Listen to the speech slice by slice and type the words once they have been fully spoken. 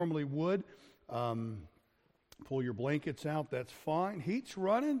normally would. Pull your blankets out. That's fine. Heat's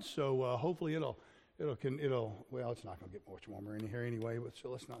running, so hopefully it'll. Well, it's not going to get much warmer in here anyway. But so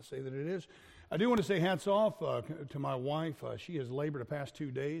let's not say that it is. I do want to say hats off to my wife. She has labored the past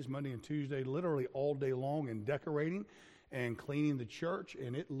 2 days, Monday and Tuesday, literally all day long, in decorating and cleaning the church,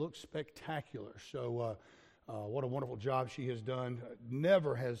 and it looks spectacular. So, what a wonderful job she has done.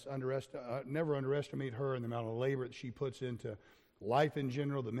 Never underestimate her and the amount of labor that she puts into life in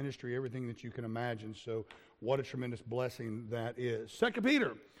general, the ministry, everything that you can imagine. So what a tremendous blessing that is. 2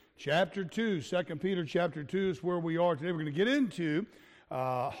 Peter chapter 2. 2 Peter chapter 2 is where we are today. We're going to get into,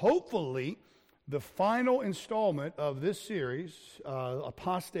 hopefully, the final installment of this series,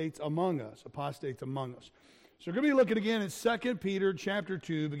 Apostates Among Us. Apostates Among Us. So we're going to be looking again at 2 Peter chapter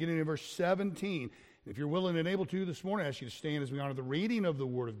 2, beginning in verse 17. If you're willing and able to this morning, I ask you to stand as we honor the reading of the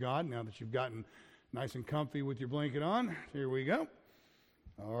Word of God, now that you've gotten nice and comfy with your blanket on. Here we go.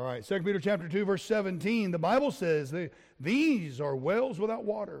 All right, 2 Peter chapter 2, verse 17. The Bible says, these are wells without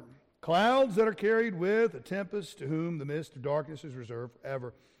water, clouds that are carried with a tempest, to whom the mist of darkness is reserved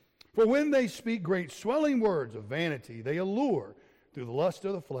forever. For when they speak great swelling words of vanity, they allure through the lust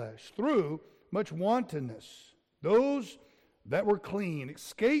of the flesh, through much wantonness. Those that were clean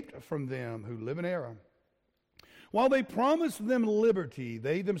escaped from them who live in error. While they promise them liberty,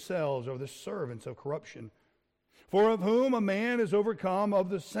 they themselves are the servants of corruption. For of whom a man is overcome, of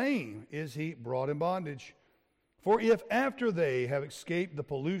the same is he brought in bondage. For if after they have escaped the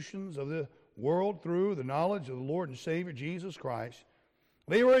pollutions of the world through the knowledge of the Lord and Savior Jesus Christ,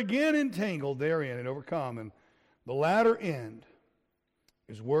 they were again entangled therein and overcome, and the latter end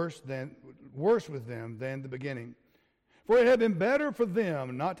is worse with them than the beginning. For it had been better for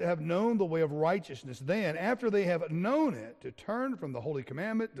them not to have known the way of righteousness than, after they have known it, to turn from the holy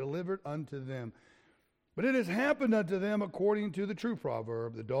commandment delivered unto them. But it has happened unto them according to the true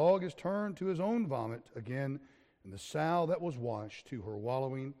proverb, the dog is turned to his own vomit again, and the sow that was washed to her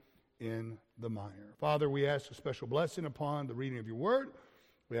wallowing in the mire. Father, we ask a special blessing upon the reading of your word.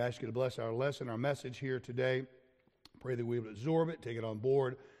 We ask you to bless our lesson, our message here today. Pray that we would absorb it, take it on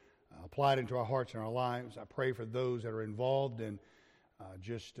board, apply it into our hearts and our lives. I pray for those that are involved in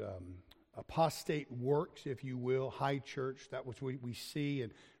apostate works, if you will, high church, that which we see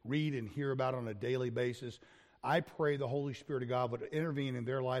and read and hear about on a daily basis. I pray the Holy Spirit of God would intervene in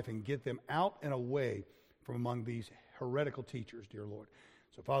their life and get them out and away from among these heretical teachers, dear Lord.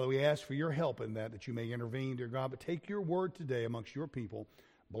 So, Father, we ask for your help in that you may intervene, dear God. But take your word today amongst your people.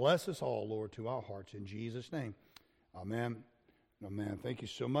 Bless us all, Lord, to our hearts. In Jesus' name, amen. Amen. Thank you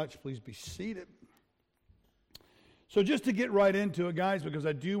so much. Please be seated. So just to get right into it, guys, because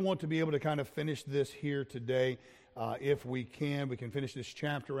I do want to be able to kind of finish this here today. If we can finish this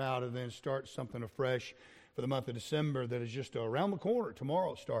chapter out and then start something afresh for the month of December that is just around the corner.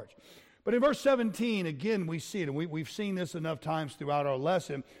 Tomorrow it starts. But in verse 17, again, we see it, and we've seen this enough times throughout our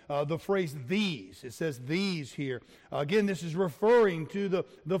lesson, the phrase these. It says these here. Again, this is referring to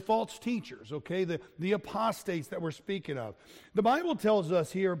the false teachers, okay, the apostates that we're speaking of. The Bible tells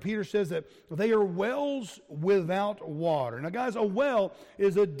us here, Peter says that they are wells without water. Now, guys, a well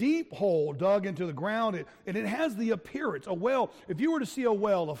is a deep hole dug into the ground, and it has the appearance. A well, if you were to see a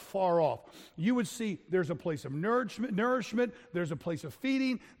well afar off, you would see there's a place of nourishment, there's a place of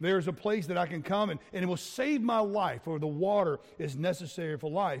feeding, there's a place that I can come and it will save my life, or the water is necessary for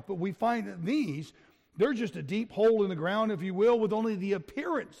life. But we find that they're just a deep hole in the ground, if you will, with only the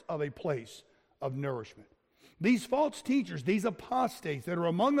appearance of a place of nourishment. These false teachers, these apostates that are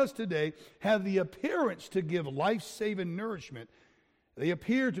among us today, have the appearance to give life-saving nourishment. They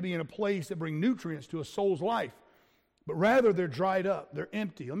appear to be in a place that bring nutrients to a soul's life, but rather they're dried up, they're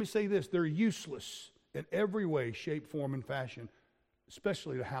empty. Let me say this, they're useless in every way, shape, form, and fashion,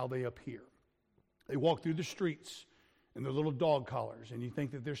 especially to how they appear. They walk through the streets in their little dog collars, and you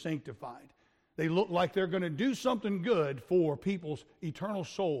think that they're sanctified. They look like they're going to do something good for people's eternal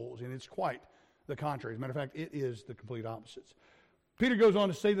souls, and it's quite the contrary. As a matter of fact, it is the complete opposites. Peter goes on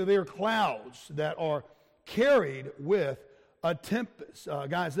to say that they are clouds that are carried with a tempest.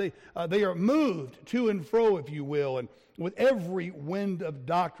 Guys, they are moved to and fro, if you will, and with every wind of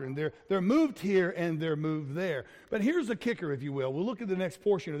doctrine. They're moved here and they're moved there. But here's the kicker, if you will. We'll look at the next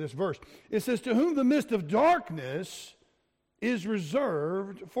portion of this verse. It says, to whom the mist of darkness is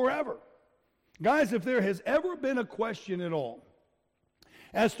reserved forever. Guys, if there has ever been a question at all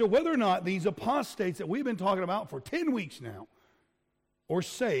as to whether or not these apostates that we've been talking about for 10 weeks now are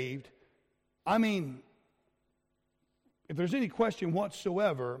saved, I mean, if there's any question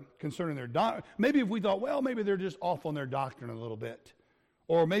whatsoever concerning their doctrine, maybe if we thought, well, maybe they're just off on their doctrine a little bit,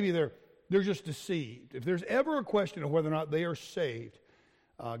 or maybe they're just deceived. If there's ever a question of whether or not they are saved,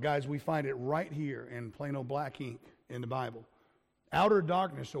 Guys, we find it right here in plain old black ink in the Bible. Outer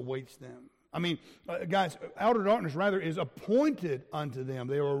darkness awaits them. I mean, guys, outer darkness rather is appointed unto them.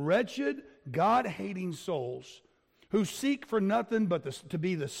 They are wretched, God-hating souls who seek for nothing but to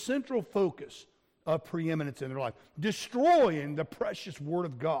be the central focus of preeminence in their life, destroying the precious Word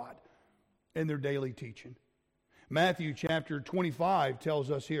of God in their daily teaching. Matthew chapter 25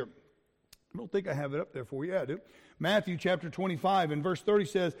 tells us here. I don't think I have it up there for you. Yeah, I do. Matthew chapter 25 and verse 30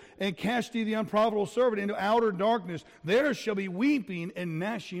 says, "And cast ye the unprofitable servant into outer darkness. There shall be weeping and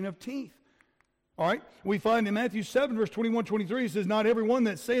gnashing of teeth." All right. We find in Matthew 7 verse 21, 23, it says, "Not every one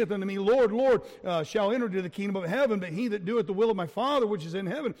that saith unto me, Lord, Lord, shall enter into the kingdom of heaven, but he that doeth the will of my Father which is in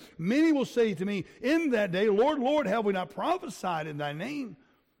heaven. Many will say to me in that day, Lord, Lord, have we not prophesied in thy name?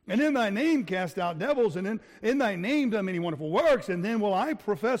 And in thy name cast out devils, and in thy name done many wonderful works. And then will I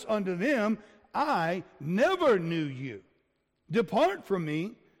profess unto them, I never knew you. Depart from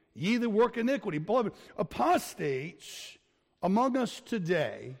me, ye that work iniquity." Beloved, apostates among us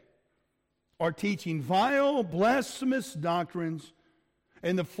today are teaching vile, blasphemous doctrines,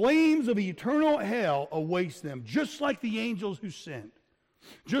 and the flames of eternal hell awaits them, just like the angels who sinned.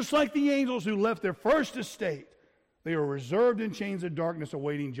 Just like the angels who left their first estate, they are reserved in chains of darkness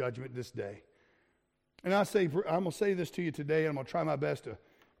awaiting judgment this day. And I'm going to say this to you today, and I'm going to try my best to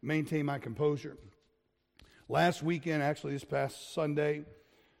maintain my composure. Last weekend, actually this past Sunday,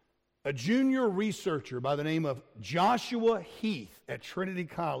 a junior researcher by the name of Joshua Heath at Trinity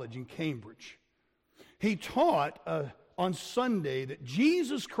College in Cambridge, he taught on Sunday that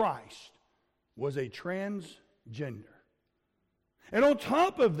Jesus Christ was a transgender. And on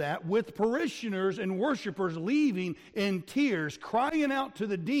top of that, with parishioners and worshipers leaving in tears, crying out to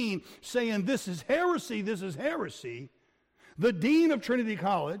the dean, saying, "This is heresy, this is heresy," the dean of Trinity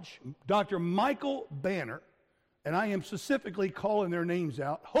College, Dr. Michael Banner, and I am specifically calling their names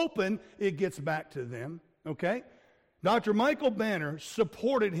out, hoping it gets back to them, okay? Dr. Michael Banner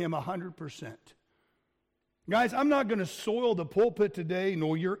supported him 100%. Guys, I'm not going to soil the pulpit today,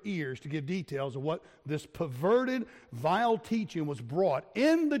 nor your ears, to give details of what this perverted, vile teaching was brought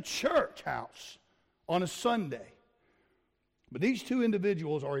in the church house on a Sunday. But these two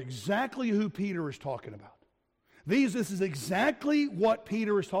individuals are exactly who Peter is talking about. This is exactly what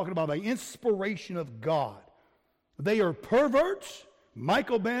Peter is talking about by inspiration of God. They are perverts.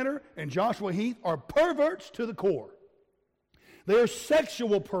 Michael Banner and Joshua Heath are perverts to the core. They are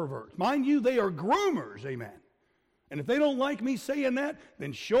sexual perverts. Mind you, they are groomers, amen. And if they don't like me saying that,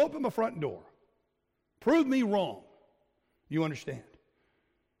 then show up at my front door. Prove me wrong. You understand?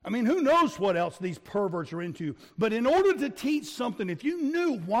 I mean, who knows what else these perverts are into? But in order to teach something, if you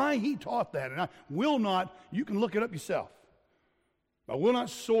knew why he taught that, and I will not, you can look it up yourself. I will not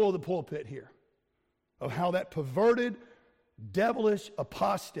soil the pulpit here of how that perverted, devilish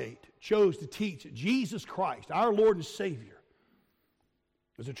apostate chose to teach Jesus Christ, our Lord and Savior,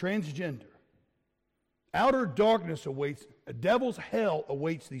 as a transgender. Outer darkness awaits, a devil's hell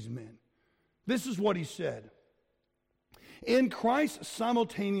awaits these men. This is what he said. In Christ's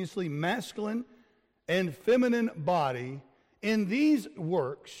simultaneously masculine and feminine body, in these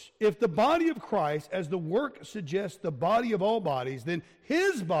works, if the body of Christ, as the work suggests the body of all bodies, then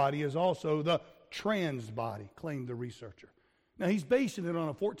his body is also the trans body, claimed the researcher. Now he's basing it on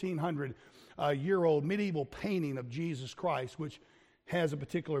a 1400-year-old medieval painting of Jesus Christ, which has a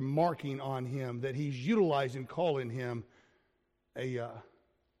particular marking on him that he's utilizing, calling him a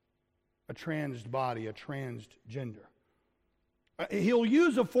trans body, a transgender. He'll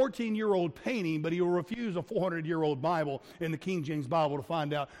use a 14-year-old painting, but he'll refuse a 400-year-old Bible in the King James Bible to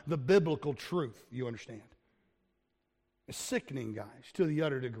find out the biblical truth, you understand. It's sickening, guys, to the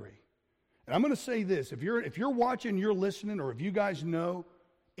utter degree. And I'm going to say this, if you're watching, you're listening, or if you guys know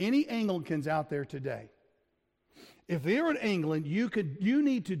any Anglicans out there today, if they're in England, you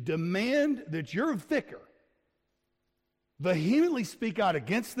need to demand that your vicar vehemently speak out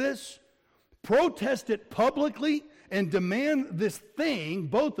against this, protest it publicly, and demand this thing,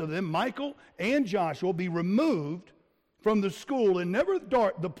 both of them, Michael and Joshua, be removed from the school and never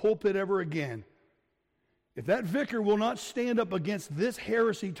dart the pulpit ever again. If that vicar will not stand up against this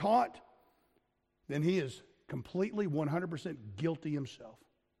heresy taught, then he is completely 100% guilty himself,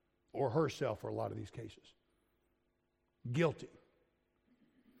 or herself for a lot of these cases. Guilty.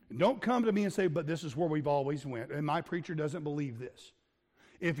 And don't come to me and say, but this is where we've always went, and my preacher doesn't believe this.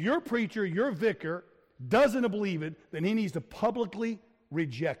 If your preacher, your vicar, doesn't believe it, then he needs to publicly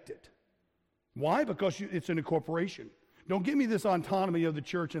reject it. Why? Because it's an incorporation. Don't give me this autonomy of the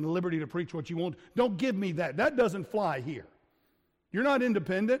church and the liberty to preach what you want. Don't give me that. That doesn't fly here. You're not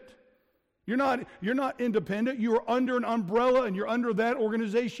independent. You're not independent. You are under an umbrella, and you're under that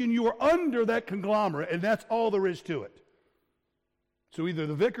organization. You are under that conglomerate, and that's all there is to it. So either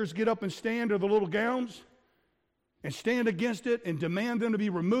the vicars get up and stand, or the little gowns, and stand against it and demand them to be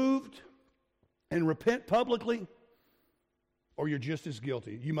removed and repent publicly, or you're just as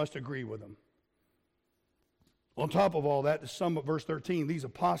guilty. You must agree with them. On top of all that, to sum up verse 13, these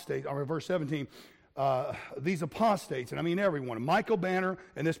apostates, or verse 17, these apostates, and I mean everyone, Michael Banner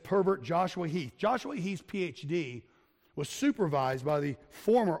and this pervert Joshua Heath. Joshua Heath's PhD was supervised by the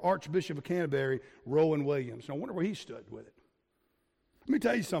former Archbishop of Canterbury, Rowan Williams. And I wonder where he stood with it. Let me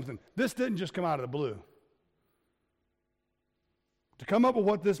tell you something. This didn't just come out of the blue. To come up with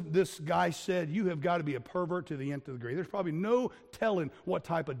what this guy said, you have got to be a pervert to the nth degree. There's probably no telling what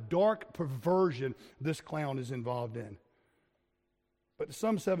type of dark perversion this clown is involved in. But to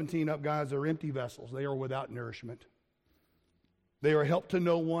some 17 up guys are empty vessels. They are without nourishment. They are help to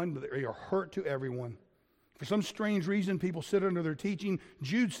no one, but they are hurt to everyone. For some strange reason, people sit under their teaching.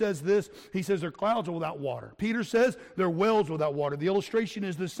 Jude says this. He says their clouds are without water. Peter says their wells without water. The illustration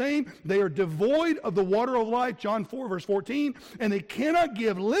is the same. They are devoid of the water of life, John 4, verse 14, and they cannot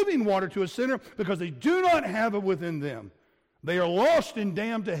give living water to a sinner because they do not have it within them. They are lost and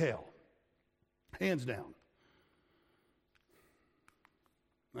damned to hell. Hands down.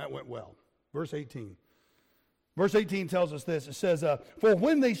 That went well. Verse 18. Verse 18 tells us this. It says, for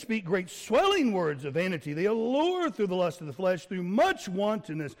when they speak great swelling words of vanity, they allure through the lust of the flesh, through much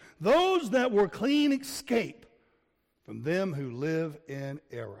wantonness, those that were clean escape from them who live in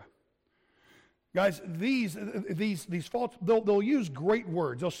error. Guys, these false, they'll use great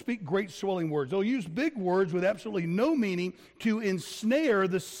words. They'll speak great swelling words. They'll use big words with absolutely no meaning to ensnare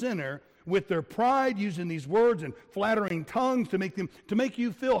the sinner with their pride, using these words and flattering tongues to make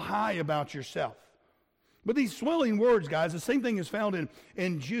you feel high about yourself. But these swelling words, guys, the same thing is found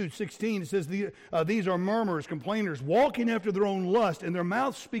in Jude 16. It says, these are murmurers, complainers, walking after their own lust, and their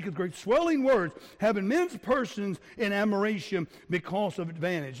mouth speaketh great swelling words, having men's persons in admiration because of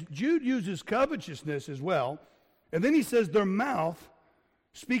advantage. Jude uses covetousness as well. And then he says their mouth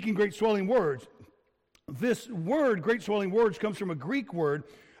speaking great swelling words. This word, great swelling words, comes from a Greek word,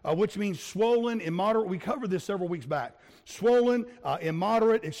 which means swollen, immoderate. We covered this several weeks back. Swollen,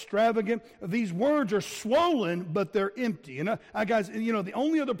 immoderate, extravagant. These words are swollen, but they're empty. And guys, the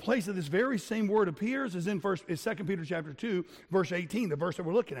only other place that this very same word appears is in 2 Peter chapter 2, verse 18, the verse that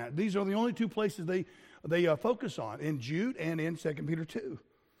we're looking at. These are the only two places they focus on, in Jude and in 2 Peter 2.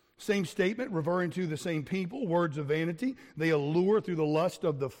 Same statement, referring to the same people, words of vanity. They allure through the lust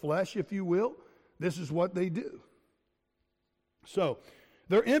of the flesh, if you will. This is what they do. So,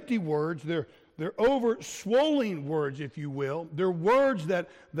 they're empty words. They're over swollen words, if you will. They're words that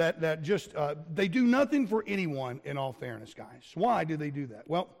just they do nothing for anyone. In all fairness, guys, why do they do that?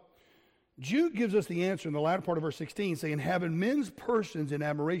 Well, Jude gives us the answer in the latter part of verse 16, saying, "Having men's persons in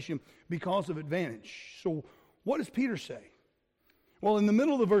admiration because of advantage." So, what does Peter say? Well, in the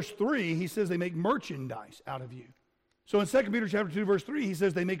middle of the verse 3, he says they make merchandise out of you. So in 2 Peter chapter 2, verse 3, he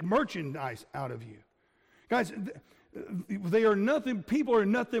says they make merchandise out of you, guys. They are nothing, people are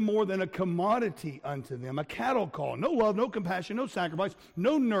nothing more than a commodity unto them, a cattle call. No love, no compassion, no sacrifice,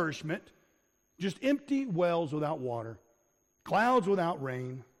 no nourishment, just empty wells without water, clouds without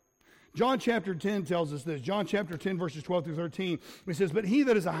rain. John chapter 10 tells us this. John chapter 10, verses 12 through 13, he says, "But he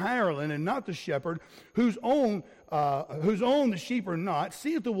that is a hireling and not the shepherd, whose own the sheep are not,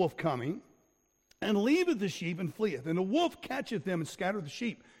 seeth the wolf coming, and leaveth the sheep and fleeth. And the wolf catcheth them and scattereth the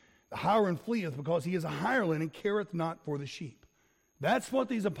sheep. The hireling fleeth because he is a hireling and careth not for the sheep." That's what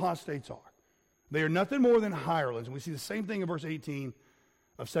these apostates are. They are nothing more than hirelings. And we see the same thing in verse 18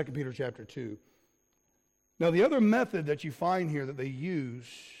 of 2 Peter chapter 2. Now, the other method that you find here that they use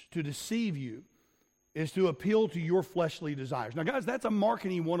to deceive you is to appeal to your fleshly desires. Now, guys, that's a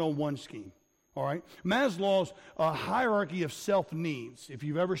marketing 101 scheme. All right? Maslow's hierarchy of self-needs, if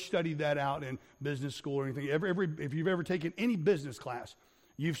you've ever studied that out in business school or anything, if you've ever taken any business class,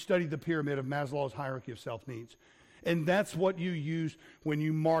 you've studied the pyramid of Maslow's hierarchy of self-needs. And that's what you use when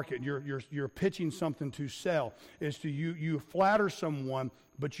you market. You're pitching something to sell, is to you flatter someone,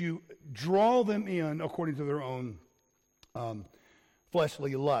 but you draw them in according to their own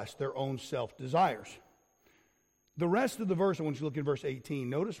fleshly lust, their own self-desires. The rest of the verse, I want you to look at verse 18.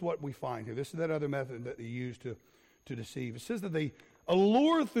 Notice what we find here. This is that other method that they use to deceive. It says that they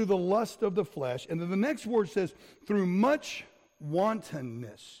allure through the lust of the flesh. And then the next word says, through much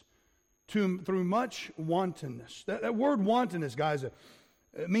wantonness. Through much wantonness. That word wantonness, guys,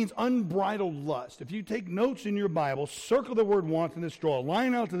 It means unbridled lust. If you take notes in your Bible, circle the word wantonness, draw a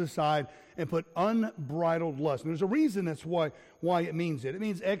line out to the side, and put unbridled lust. And there's a reason that's why it means it. It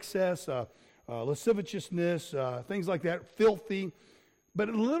means excess, lasciviousness, things like that, filthy. But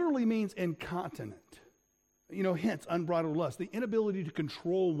it literally means incontinent. Hence, unbridled lust, the inability to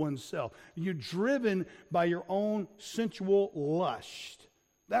control oneself. You're driven by your own sensual lust.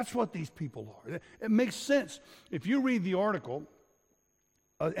 That's what these people are. It makes sense. If you read the article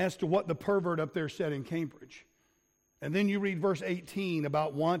as to what the pervert up there said in Cambridge, and then you read verse 18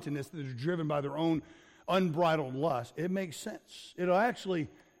 about wantonness that is driven by their own unbridled lust, it makes sense. It'll actually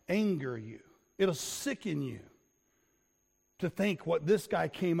anger you. It'll sicken you to think what this guy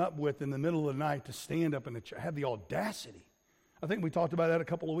came up with in the middle of the night to stand up and have the audacity. I think we talked about that a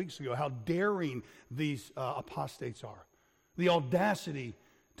couple of weeks ago, how daring these apostates are. The audacity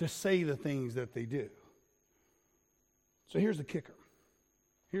to say the things that they do. So here's the kicker.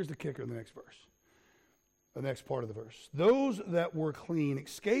 Here's the kicker in the next verse. The next part of the verse. Those that were clean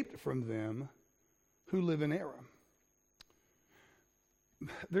escaped from them who live in error.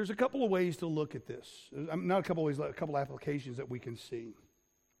 There's a couple of ways to look at this. Not a couple of ways, a couple of applications that we can see.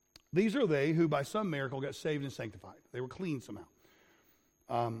 These are they who by some miracle got saved and sanctified. They were clean somehow.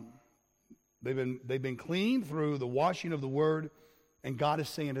 They've been cleaned through the washing of the word, and God is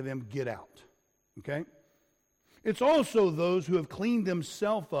saying to them, get out. Okay? It's also those who have cleaned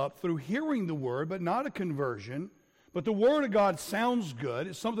themselves up through hearing the word, but not a conversion. But the word of God sounds good.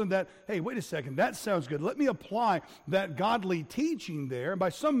 It's something that, hey, wait a second, that sounds good. Let me apply that godly teaching there. And by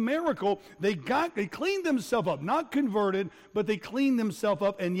some miracle, they cleaned themselves up. Not converted, but they cleaned themselves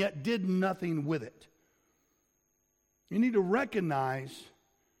up and yet did nothing with it. You need to recognize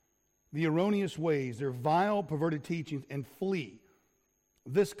the erroneous ways, their vile, perverted teachings, and flee.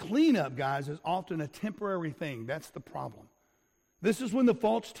 This cleanup, guys, is often a temporary thing. That's the problem. This is when the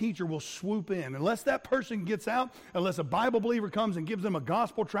false teacher will swoop in. Unless that person gets out, unless a Bible believer comes and gives them a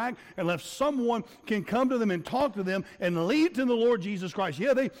gospel tract, unless someone can come to them and talk to them and lead to the Lord Jesus Christ.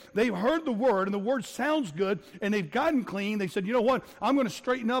 Yeah, they've heard the word, and the word sounds good, and they've gotten clean. They said, you know what, I'm going to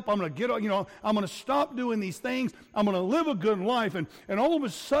straighten up. I'm going to get, I'm going to stop doing these things. I'm going to live a good life. And all of a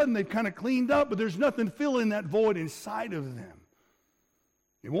sudden, they've kind of cleaned up, but there's nothing filling that void inside of them.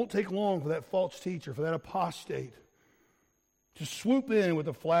 It won't take long for that false teacher, for that apostate, to swoop in with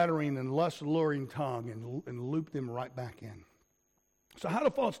a flattering and lust-alluring tongue and loop them right back in. So how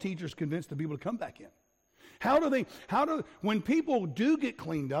do false teachers convince the people to come back in? When people do get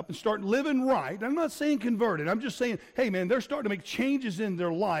cleaned up and start living right, I'm not saying converted, I'm just saying, hey man, they're starting to make changes in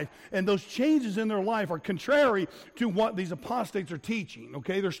their life, and those changes in their life are contrary to what these apostates are teaching,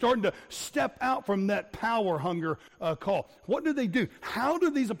 okay? They're starting to step out from that power hunger call. What do? How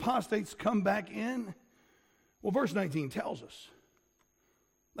do these apostates come back in? Well, verse 19 tells us.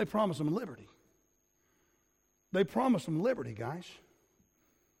 They promised them liberty. They promised them liberty, guys.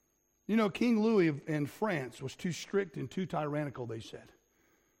 King Louis in France was too strict and too tyrannical, they said.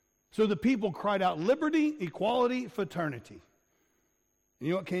 So the people cried out, liberty, equality, fraternity. And you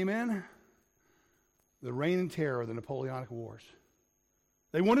know what came in? The reign and terror of the Napoleonic Wars.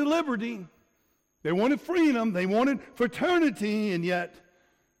 They wanted liberty. They wanted freedom. They wanted fraternity, and yet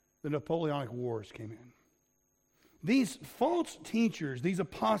the Napoleonic Wars came in. These false teachers, these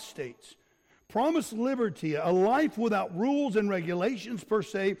apostates, promise liberty, a life without rules and regulations per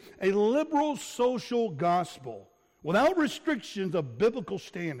se, a liberal social gospel, without restrictions of biblical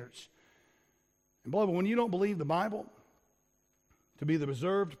standards. And beloved, when you don't believe the Bible to be the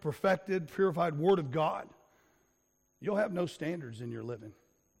preserved, perfected, purified Word of God, you'll have no standards in your living.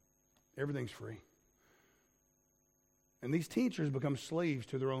 Everything's free. And these teachers become slaves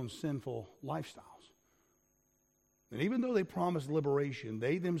to their own sinful lifestyles. And even though they promise liberation,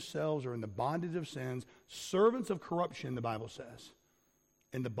 they themselves are in the bondage of sins, servants of corruption, the Bible says,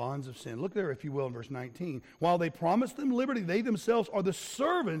 in the bonds of sin. Look there, if you will, in verse 19. While they promise them liberty, they themselves are the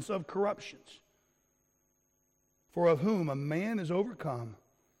servants of corruptions. For of whom a man is overcome,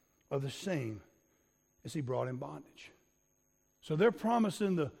 of the same is he brought in bondage. So they're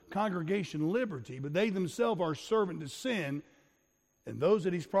promising the congregation liberty, but they themselves are servant to sin. And those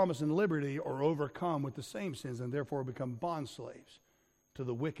that he's promising liberty are overcome with the same sins and therefore become bond slaves to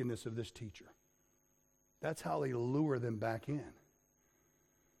the wickedness of this teacher. That's how they lure them back in.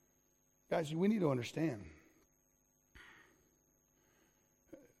 Guys, we need to understand.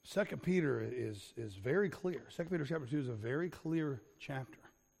 2 Peter is very clear. 2 Peter chapter 2 is a very clear chapter.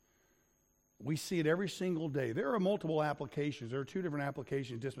 We see it every single day. There are multiple applications. There are two different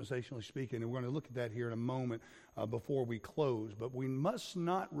applications, dispensationally speaking, and we're going to look at that here in a moment before we close. But we must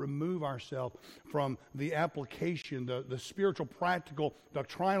not remove ourselves from the application, the spiritual, practical,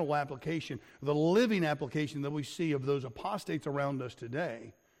 doctrinal application, the living application that we see of those apostates around us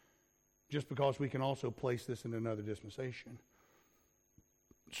today, just because we can also place this in another dispensation.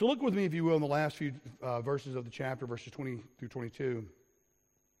 So look with me, if you will, in the last few verses of the chapter, verses 20 through 22.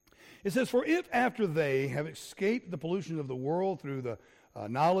 It says, "For if after they have escaped the pollutions of the world through the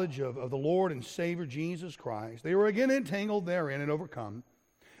knowledge of the Lord and Savior Jesus Christ, they were again entangled therein and overcome,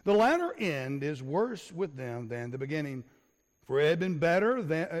 the latter end is worse with them than the beginning. For it had been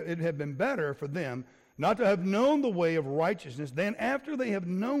better for them not to have known the way of righteousness than after they have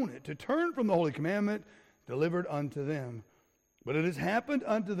known it, to turn from the holy commandment delivered unto them. But it has happened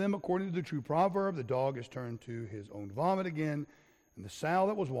unto them according to the true proverb, the dog is turned to his own vomit again, and the sow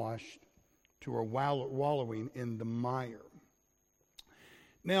that was washed to her wallowing in the mire."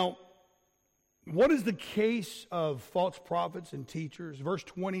 Now, what is the case of false prophets and teachers? Verse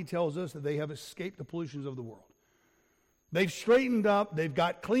 20 tells us that they have escaped the pollutions of the world. They've straightened up, they've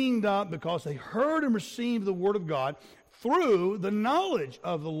got cleaned up because they heard and received the Word of God through the knowledge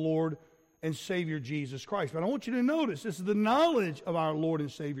of the Lord and Savior Jesus Christ. But I want you to notice, this is the knowledge of our Lord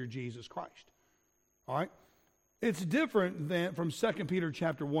and Savior Jesus Christ. All right? It's different than from 2 Peter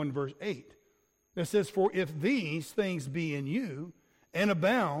chapter 1, verse 8. It says, "For if these things be in you and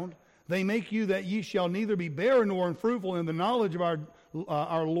abound, they make you that ye shall neither be barren nor unfruitful in the knowledge of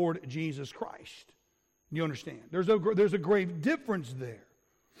our Lord Jesus Christ." You understand? There's a great difference there.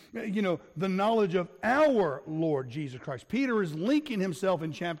 You know, the knowledge of our Lord Jesus Christ. Peter is linking himself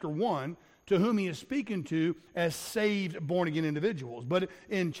in chapter 1 to whom he is speaking to as saved, born-again individuals. But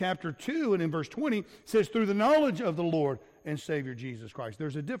in chapter 2 and in verse 20, it says, "Through the knowledge of the Lord and Savior Jesus Christ."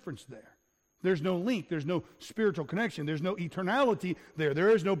 There's a difference there. There's no link. There's no spiritual connection. There's no eternality there.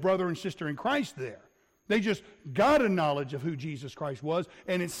 There is no brother and sister in Christ there. They just got a knowledge of who Jesus Christ was,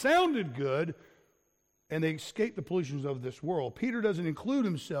 and it sounded good, and they escaped the pollutions of this world. Peter doesn't include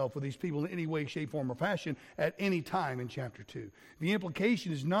himself with these people in any way, shape, form, or fashion at any time in chapter 2. The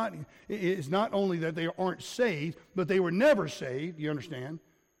implication is not only that they aren't saved, but they were never saved, you understand,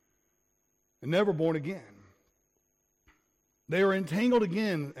 and never born again. They are entangled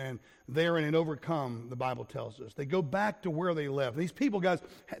again, and therein and overcome, the Bible tells us. They go back to where they left. These people, guys,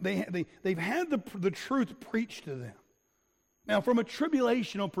 they've had the truth preached to them. Now, from a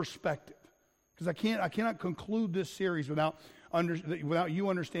tribulational perspective, because I cannot conclude this series without you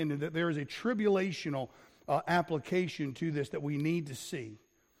understanding that there is a tribulational application to this that we need to see.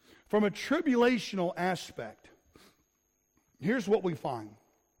 From a tribulational aspect, here's what we find.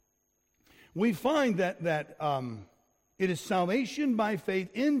 We find that it is salvation by faith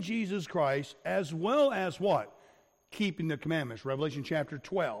in Jesus Christ, as well as what? Keeping the commandments. Revelation chapter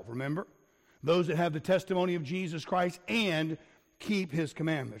 12, remember? Those that have the testimony of Jesus Christ and keep his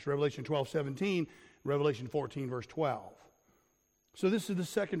commandments. Revelation 12:17, Revelation 14, verse 12. So this is the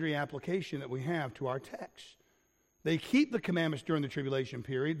secondary application that we have to our text. They keep the commandments during the tribulation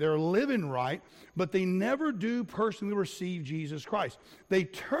period. They're living right, but they never do personally receive Jesus Christ. They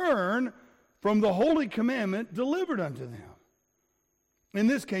turn from the holy commandment delivered unto them. In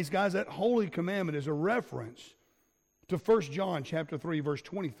this case, guys, that holy commandment is a reference to 1 John chapter 3, verse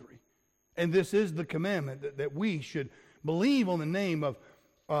 23. And this is the commandment that we should believe on the name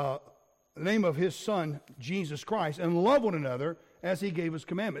of his Son, Jesus Christ, and love one another as he gave us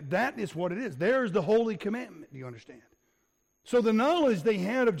commandment. That is what it is. There's the holy commandment. Do you understand? So the knowledge they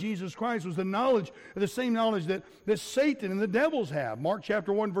had of Jesus Christ was the same knowledge that Satan and the devils have. Mark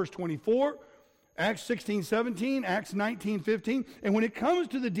chapter 1, verse 24, Acts 16:17, Acts 19:15. And when it comes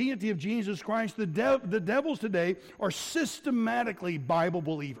to the deity of Jesus Christ, the devils today are systematically Bible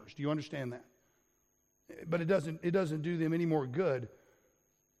believers. Do you understand that? But it doesn't do them any more good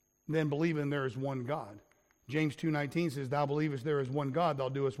than believing there is one God. James 2:19 says, "Thou believest there is one God, thou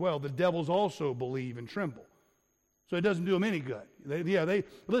doest well. The devils also believe and tremble." So it doesn't do them any good.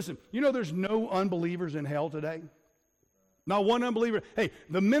 Listen, you know there's no unbelievers in hell today? Not one unbeliever. Hey,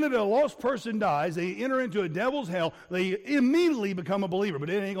 the minute a lost person dies, they enter into a devil's hell, they immediately become a believer. But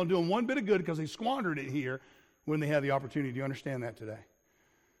it ain't going to do them one bit of good because they squandered it here when they had the opportunity. Do you understand that today?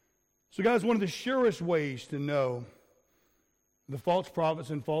 So guys, one of the surest ways to know the false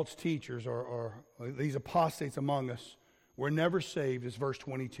prophets and false teachers or these apostates among us were never saved is verse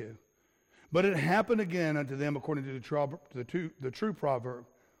 22. But it happened again unto them according to the true proverb.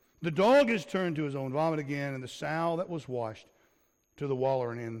 The dog is turned to his own vomit again, and the sow that was washed to the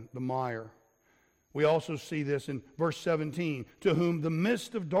waller and in the mire. We also see this in verse 17, to whom the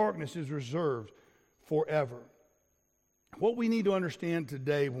mist of darkness is reserved forever. What we need to understand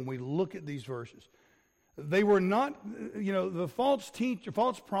today when we look at these verses, they were not, the false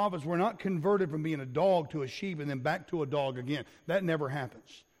prophets were not converted from being a dog to a sheep and then back to a dog again. That never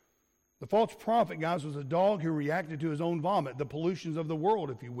happens. The false prophet, guys, was a dog who reacted to his own vomit, the pollutions of the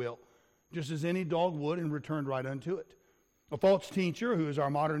world, if you will, just as any dog would, and returned right unto it. A false teacher, who is our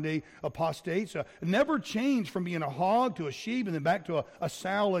modern-day apostates, never changed from being a hog to a sheep and then back to a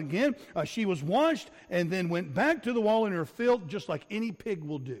sow again. She was washed and then went back to the wall in her filth, just like any pig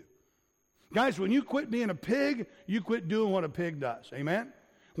will do. Guys, when you quit being a pig, you quit doing what a pig does. Amen?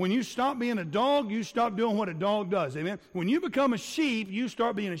 When you stop being a dog, you stop doing what a dog does. Amen? When you become a sheep, you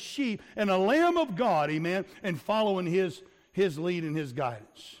start being a sheep and a lamb of God. Amen? And following His lead and His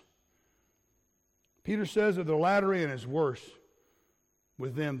guidance. Peter says that the latter end is worse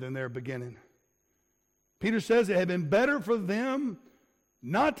with them than their beginning. Peter says it had been better for them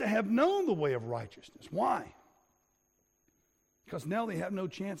not to have known the way of righteousness. Why? Because now they have no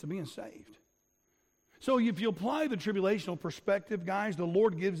chance of being saved. So if you apply the tribulational perspective, guys, the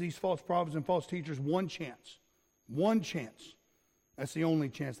Lord gives these false prophets and false teachers one chance. One chance. That's the only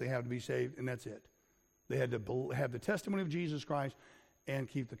chance they have to be saved, and that's it. They had to have the testimony of Jesus Christ and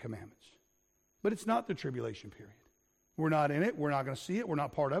keep the commandments. But it's not the tribulation period. We're not in it. We're not going to see it. We're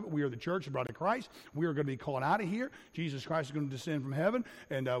not part of it. We are the church, the bride of Christ. We are going to be called out of here. Jesus Christ is going to descend from heaven,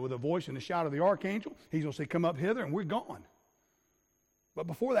 and with a voice and a shout of the archangel, He's going to say, come up hither, and we're gone. But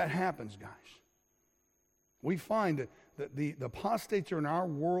before that happens, guys, we find that the apostates are in our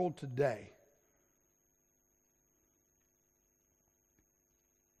world today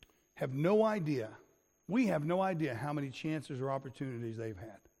have no idea. We have no idea how many chances or opportunities they've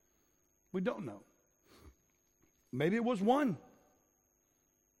had. We don't know. Maybe it was 1.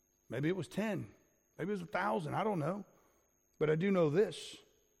 Maybe it was 10. Maybe it was 1,000. I don't know. But I do know this.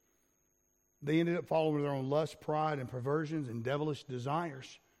 They ended up following their own lust, pride, and perversions and devilish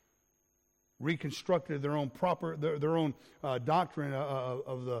desires. Reconstructed their own doctrine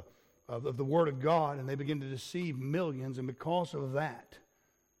of the Word of God, and they begin to deceive millions, and because of that,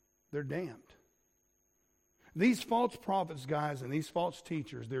 they're damned. These false prophets, guys, and these false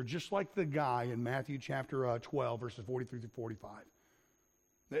teachers, they're just like the guy in Matthew chapter 12, verses 43 through 45.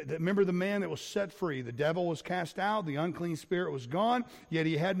 Remember the man that was set free. The devil was cast out. The unclean spirit was gone. Yet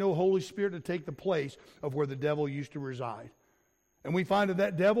he had no Holy Spirit to take the place of where the devil used to reside. And we find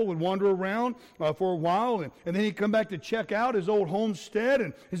that devil would wander around for a while, and then he'd come back to check out his old homestead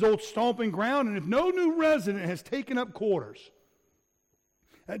and his old stomping ground. And if no new resident has taken up quarters,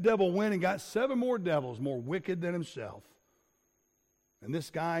 that devil went and got 7 more devils more wicked than himself. And this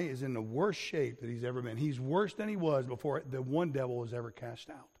guy is in the worst shape that he's ever been. He's worse than he was before the one devil was ever cast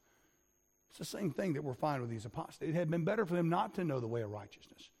out. It's the same thing that we're finding with these apostates. It had been better for them not to know the way of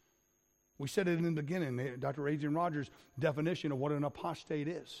righteousness. We said it in the beginning, Dr. Adrian Rogers' definition of what an apostate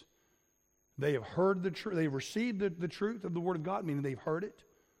is. They have heard the truth. They've received the truth of the Word of God, meaning they've heard it.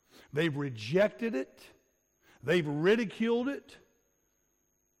 They've rejected it. They've ridiculed it.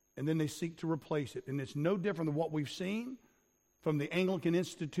 And then they seek to replace it. And it's no different than what we've seen from the Anglican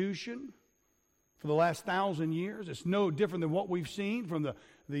institution for the last 1,000 years. It's no different than what we've seen from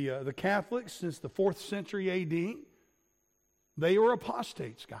the Catholics since the 4th century A.D. They are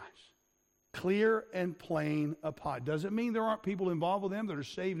apostates, guys. Clear and plain apostate. Doesn't mean there aren't people involved with them that are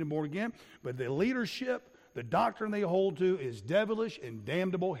saved and born again, but the leadership, the doctrine they hold to is devilish and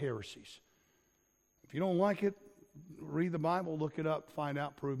damnable heresies. If you don't like it, read the Bible, look it up, find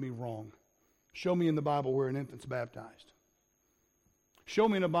out, prove me wrong. Show me in the Bible where an infant's baptized. Show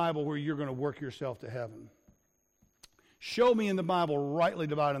me in the Bible where you're going to work yourself to heaven. Show me in the Bible rightly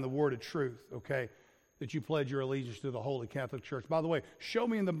dividing the word of truth, okay, that you pledge your allegiance to the Holy Catholic Church. By the way, show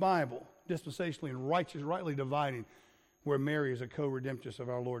me in the Bible, dispensationally and rightly dividing, where Mary is a co-redemptress of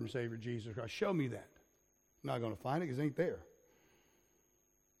our Lord and Savior Jesus Christ. Show me that. I'm not going to find it because it ain't there.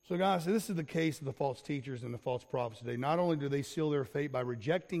 So guys, this is the case of the false teachers and the false prophets today. Not only do they seal their fate by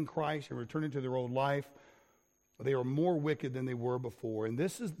rejecting Christ and returning to their old life, they are more wicked than they were before. And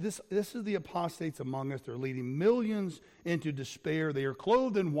this is the apostates among us. They're leading millions into despair. They are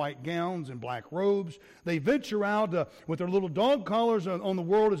clothed in white gowns and black robes. They venture out with their little dog collars on the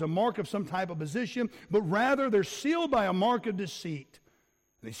world as a mark of some type of position, but rather they're sealed by a mark of deceit.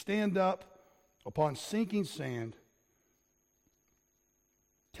 They stand up upon sinking sand,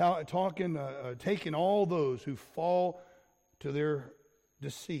 taking all those who fall to their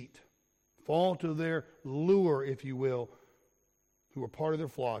deceit, fall to their lure, if you will, who are part of their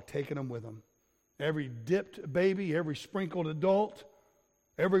flock, taking them with them. Every dipped baby, every sprinkled adult,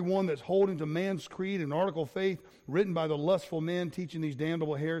 Everyone that's holding to man's creed and article of faith written by the lustful men teaching these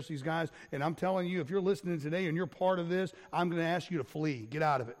damnable heresies, guys. And I'm telling you, if you're listening today and you're part of this, I'm going to ask you to flee. Get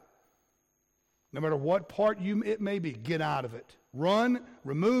out of it. No matter what part it may be, get out of it. Run,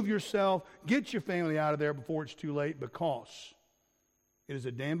 remove yourself, get your family out of there before it's too late, because it is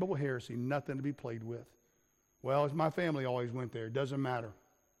a damnable heresy, nothing to be played with. Well, my family always went there. It doesn't matter.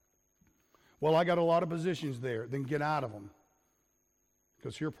 Well, I got a lot of positions there. Then get out of them,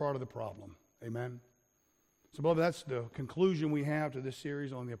 because you're part of the problem. Amen? So, beloved, that's the conclusion we have to this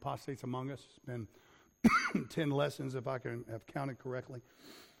series on the apostates among us. It's been 10 lessons, if I can have counted correctly.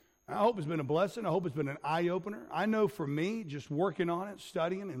 I hope it's been a blessing. I hope it's been an eye-opener. I know for me, just working on it,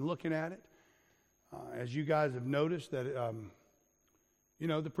 studying and looking at it, as you guys have noticed, that,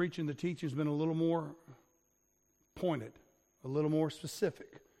 the preaching, the teaching has been a little more pointed, a little more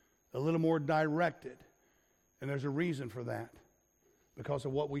specific, a little more directed. And there's a reason for that, because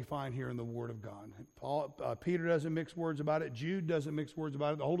of what we find here in the Word of God. Peter doesn't mix words about it. Jude doesn't mix words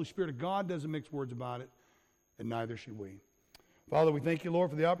about it. The Holy Spirit of God doesn't mix words about it, and neither should we. Father, we thank you, Lord,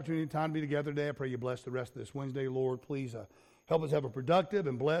 for the opportunity and time to be together today. I pray you bless the rest of this Wednesday, Lord. Please help us have a productive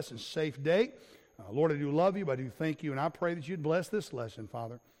and blessed and safe day. Lord, I do love you, but I do thank you, and I pray that you'd bless this lesson,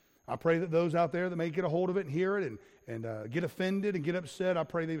 Father. I pray that those out there that may get a hold of it and hear it and get offended and get upset, I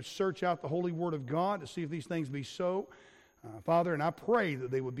pray they would search out the holy Word of God to see if these things be so, Father, and I pray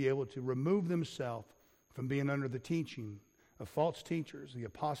that they would be able to remove themselves from being under the teaching of false teachers, the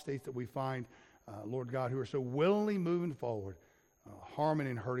apostates that we find, Lord God, who are so willingly moving forward, harming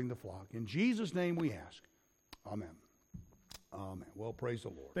and hurting the flock. In Jesus' name we ask. Amen. Amen. Well, praise the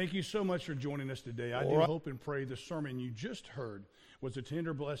Lord. Thank you so much for joining us today. I do hope and pray the sermon you just heard was a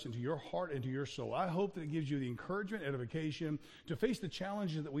tender blessing to your heart and to your soul. I hope that it gives you the encouragement, edification to face the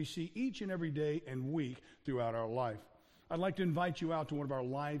challenges that we see each and every day and week throughout our life. I'd like to invite you out to one of our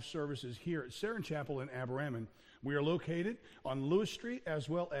live services here at Saron Chapel in Aberrammon. We are located on Lewis Street as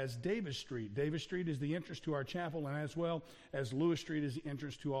well as Davis Street. Davis Street is the entrance to our chapel, and as well as Lewis Street is the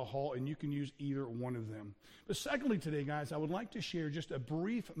entrance to our hall, and you can use either one of them. But secondly today, guys, I would like to share just a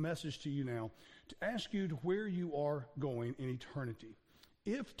brief message to you now to ask you to where you are going in eternity.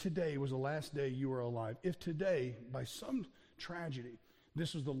 If today was the last day you were alive, if today, by some tragedy,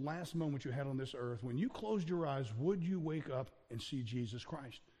 this was the last moment you had on this earth, when you closed your eyes, would you wake up and see Jesus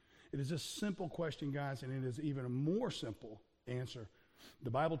Christ? It is a simple question, guys, and it is even a more simple answer. The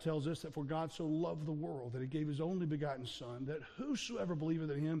Bible tells us that for God so loved the world that he gave his only begotten Son, that whosoever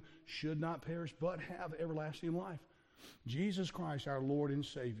believeth in him should not perish but have everlasting life. Jesus Christ, our Lord and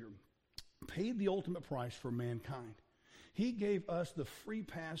Savior, paid the ultimate price for mankind. He gave us the free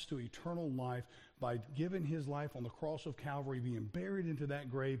pass to eternal life by giving his life on the cross of Calvary, being buried into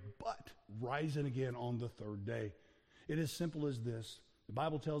that grave, but rising again on the third day. It is simple as this. The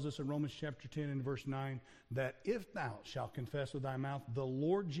Bible tells us in Romans chapter 10 and verse 9 that if thou shalt confess with thy mouth the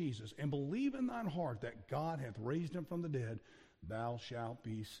Lord Jesus and believe in thine heart that God hath raised him from the dead, thou shalt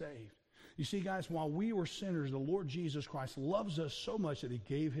be saved. You see, guys, while we were sinners, the Lord Jesus Christ loves us so much that he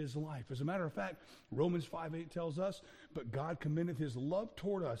gave his life. As a matter of fact, Romans 5:8 tells us, but God commendeth his love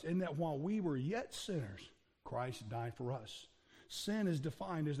toward us in that while we were yet sinners, Christ died for us. Sin is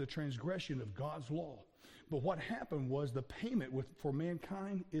defined as the transgression of God's law. But what happened was the payment for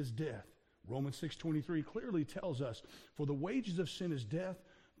mankind is death. Romans 6:23 clearly tells us, for the wages of sin is death,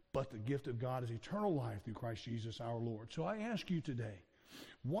 but the gift of God is eternal life through Christ Jesus our Lord. So I ask you today,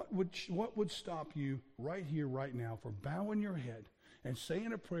 what would stop you right here, right now, from bowing your head and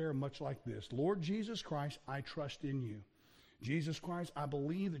saying a prayer much like this? Lord Jesus Christ, I trust in you. Jesus Christ, I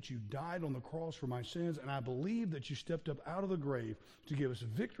believe that you died on the cross for my sins, and I believe that you stepped up out of the grave to give us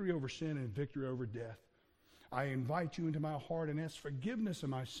victory over sin and victory over death. I invite you into my heart and ask forgiveness of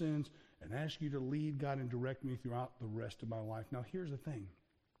my sins and ask you to lead, God, and direct me throughout the rest of my life. Now, here's the thing.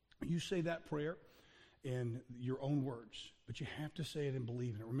 You say that prayer in your own words, but you have to say it and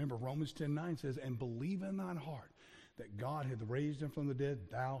believe in it. Remember, Romans 10:9 says, and believe in thine heart that God hath raised him from the dead,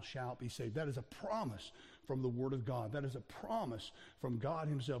 thou shalt be saved. That is a promise from the Word of God. That is a promise from God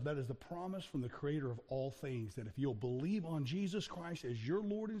himself. That is the promise from the Creator of all things, that if you'll believe on Jesus Christ as your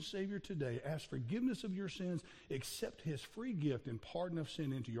Lord and Savior today, ask forgiveness of your sins, accept his free gift and pardon of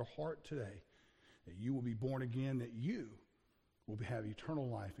sin into your heart today, that you will be born again, that you will have eternal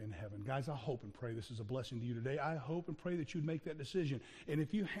life in heaven. Guys, I hope and pray this is a blessing to you today. I hope and pray that you'd make that decision. And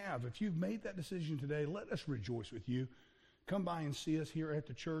if you've made that decision today, let us rejoice with you. Come by and see us here at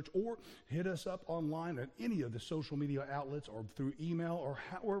the church, or hit us up online at any of the social media outlets or through email or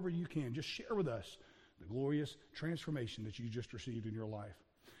however you can. Just share with us the glorious transformation that you just received in your life.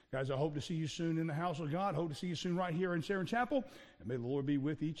 Guys, I hope to see you soon in the house of God. Hope to see you soon right here in Sharon Chapel. And may the Lord be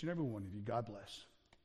with each and every one of you. God bless.